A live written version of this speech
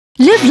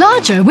Live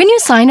larger when you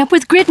sign up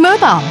with Grid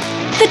Mobile,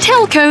 the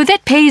telco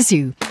that pays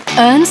you.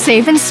 Earn,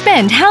 save and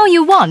spend how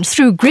you want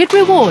through Grid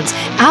Rewards,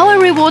 our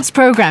rewards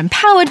program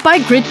powered by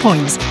Grid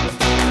Points.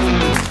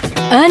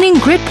 Earning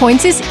Grid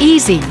Points is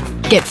easy.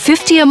 Get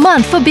 50 a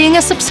month for being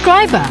a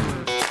subscriber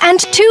and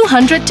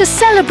 200 to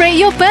celebrate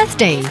your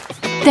birthday.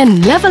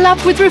 Then level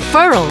up with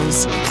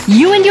referrals.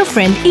 You and your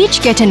friend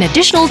each get an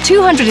additional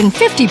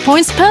 250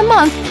 points per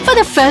month for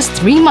the first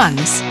 3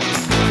 months.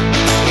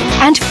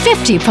 And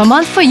 50 per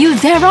month for you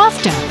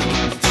thereafter.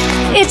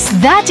 It's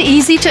that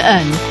easy to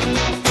earn.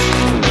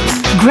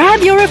 Grab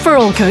your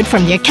referral code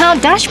from the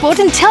account dashboard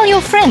and tell your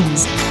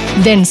friends.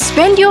 Then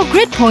spend your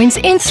Grid Points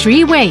in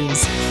 3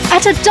 ways,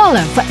 at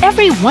 $1 for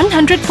every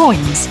 100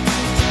 points.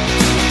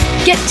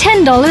 Get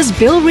 $10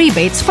 bill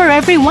rebates for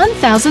every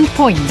 1,000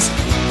 points,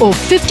 or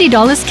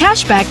 $50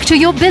 cashback to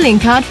your billing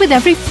card with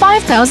every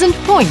 5,000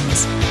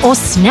 points, or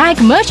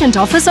snag merchant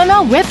offers on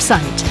our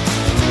website.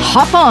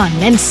 Hop on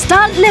and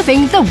start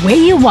living the way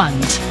you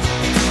want.